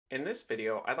In this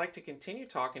video, I'd like to continue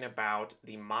talking about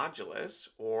the modulus,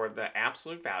 or the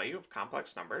absolute value of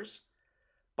complex numbers,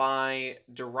 by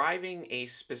deriving a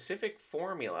specific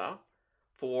formula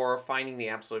for finding the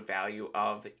absolute value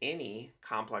of any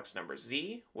complex number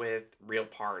z with real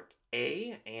part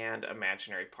a and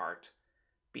imaginary part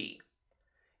b.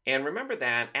 And remember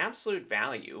that absolute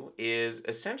value is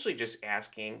essentially just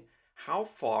asking how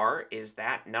far is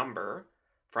that number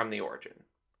from the origin.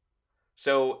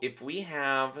 So if we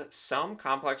have some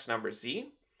complex number z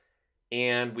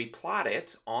and we plot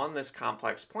it on this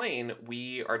complex plane,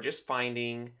 we are just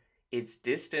finding its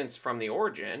distance from the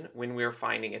origin when we're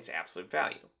finding its absolute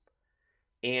value.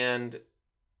 And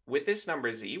with this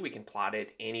number z, we can plot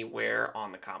it anywhere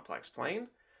on the complex plane.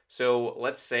 So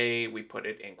let's say we put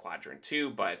it in quadrant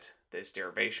 2, but this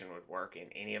derivation would work in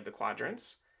any of the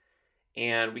quadrants.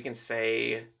 And we can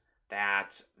say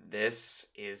that this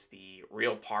is the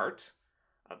real part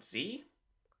of z,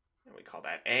 and we call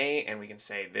that a, and we can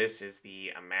say this is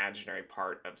the imaginary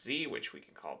part of z, which we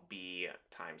can call b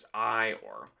times I,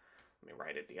 or let me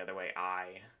write it the other way,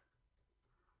 I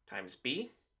times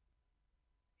b.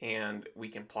 And we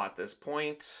can plot this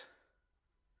point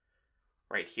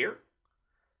right here.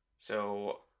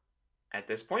 So at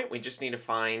this point, we just need to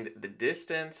find the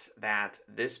distance that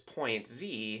this point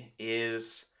z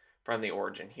is from the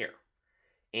origin here.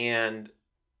 And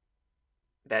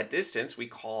that distance we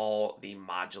call the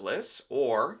modulus,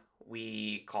 or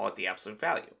we call it the absolute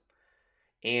value.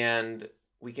 And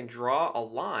we can draw a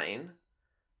line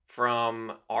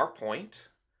from our point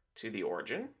to the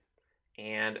origin.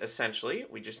 And essentially,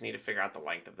 we just need to figure out the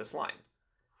length of this line.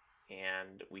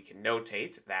 And we can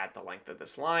notate that the length of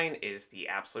this line is the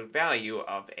absolute value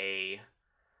of a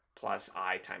plus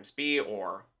I times b,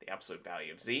 or the absolute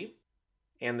value of z.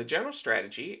 And the general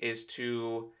strategy is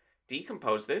to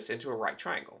decompose this into a right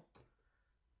triangle.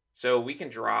 So we can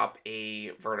drop a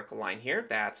vertical line here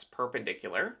that's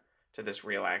perpendicular to this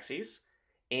real axis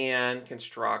and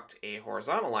construct a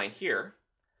horizontal line here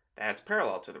that's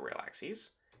parallel to the real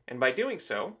axis. And by doing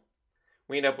so,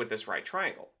 we end up with this right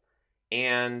triangle.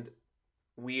 And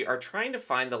we are trying to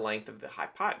find the length of the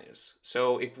hypotenuse.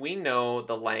 So if we know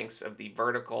the lengths of the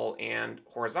vertical and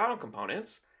horizontal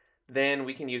components, then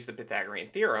we can use the Pythagorean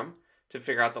theorem to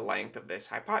figure out the length of this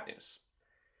hypotenuse.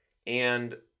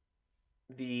 And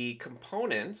the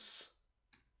components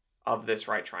of this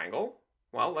right triangle,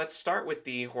 well, let's start with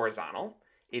the horizontal.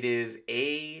 It is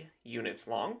a units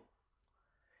long,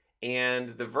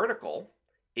 and the vertical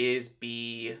is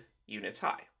b units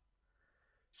high.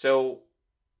 So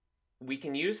we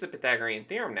can use the Pythagorean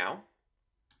theorem now,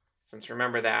 since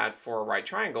remember that for a right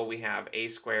triangle we have a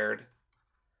squared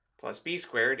plus b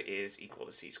squared is equal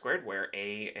to c squared, where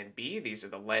a and b, these are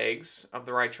the legs of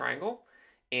the right triangle,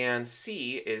 and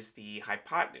c is the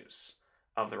hypotenuse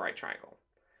of the right triangle.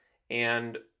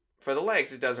 And for the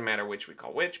legs, it doesn't matter which we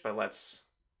call which, but let's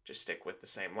just stick with the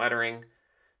same lettering.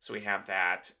 So we have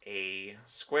that a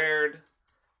squared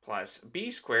plus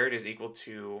b squared is equal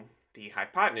to the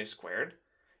hypotenuse squared,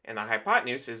 and the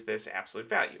hypotenuse is this absolute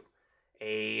value,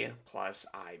 a plus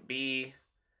ib,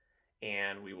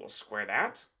 and we will square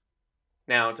that.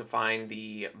 Now, to find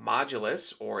the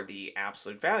modulus, or the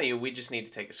absolute value, we just need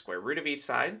to take a square root of each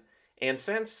side. And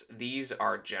since these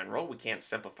are general, we can't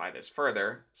simplify this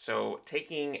further. So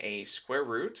taking a square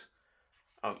root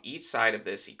of each side of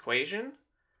this equation,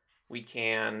 we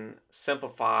can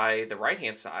simplify the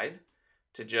right-hand side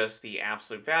to just the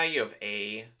absolute value of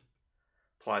a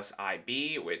plus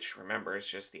ib, which remember is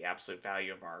just the absolute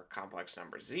value of our complex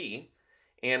number z.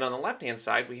 And on the left-hand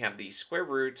side, we have the square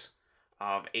root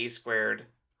of a squared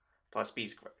plus b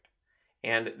squared.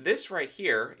 And this right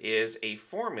here is a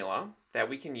formula that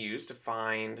we can use to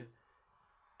find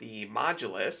the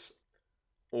modulus,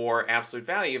 or absolute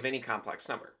value, of any complex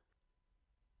number.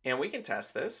 And we can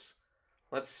test this.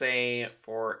 Let's say,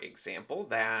 for example,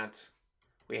 that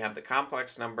we have the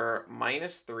complex number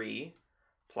minus 3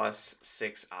 plus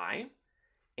 6i.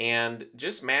 And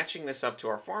just matching this up to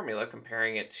our formula,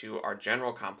 comparing it to our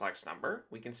general complex number,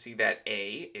 we can see that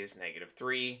a is negative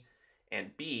 3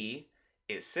 and b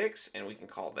is 6, and we can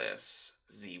call this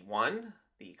z1,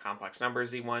 the complex number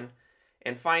z1.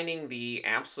 And finding the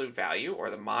absolute value, or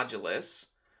the modulus,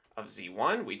 of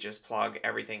z1, we just plug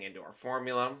everything into our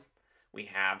formula. We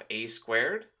have a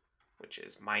squared, which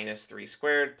is minus 3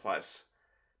 squared, plus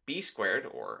b squared,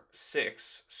 or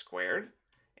 6 squared.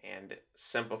 And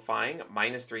simplifying,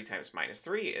 minus 3 times minus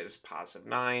 3 is positive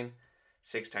 9.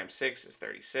 6 times 6 is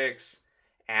 36.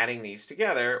 Adding these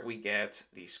together, we get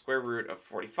the square root of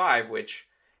 45, which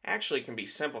actually can be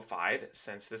simplified,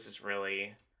 since this is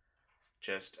really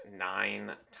just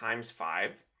 9 times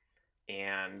 5.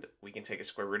 and we can take a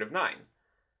square root of 9.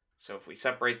 So if we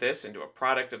separate this into a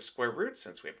product of square roots,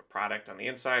 since we have a product on the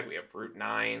inside, we have root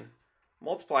 9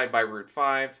 multiplied by root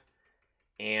 5,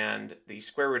 and the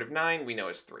square root of 9 we know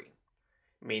is 3,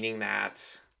 meaning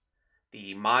that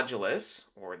the modulus,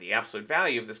 or the absolute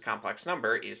value of this complex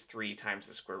number, is 3 times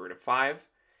the square root of 5.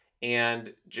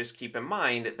 And just keep in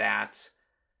mind that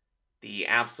the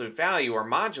absolute value, or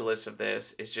modulus, of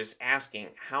this is just asking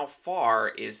how far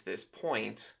is this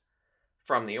point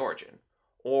from the origin.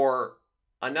 Or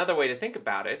another way to think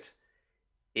about it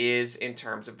is in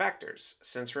terms of vectors,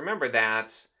 since remember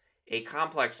that a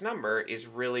complex number is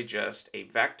really just a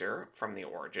vector from the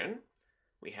origin.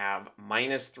 We have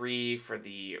 -3 for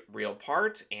the real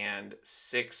part and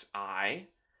 6i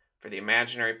for the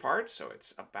imaginary part, so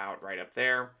it's about right up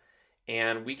there.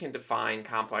 And we can define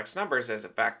complex numbers as a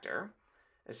vector,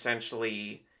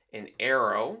 essentially an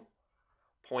arrow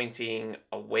pointing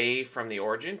away from the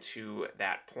origin to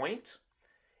that point.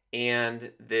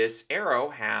 And this arrow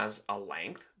has a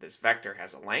length, this vector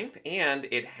has a length, and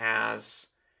it has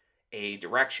a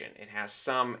direction. It has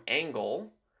some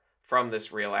angle from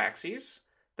this real axis,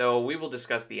 though we will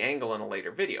discuss the angle in a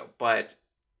later video. But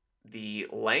the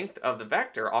length of the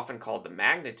vector, often called the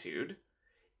magnitude,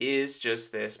 is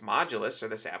just this modulus, or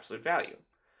this absolute value.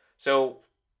 So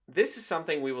this is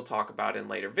something we will talk about in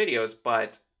later videos,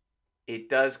 but it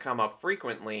does come up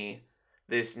frequently,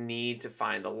 this need to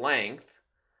find the length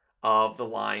of the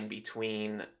line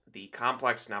between the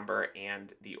complex number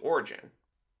and the origin.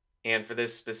 And for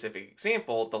this specific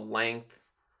example, the length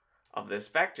of this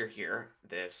vector here,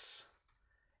 this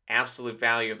absolute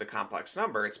value of the complex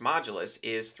number, its modulus,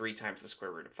 is 3 times the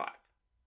square root of 5.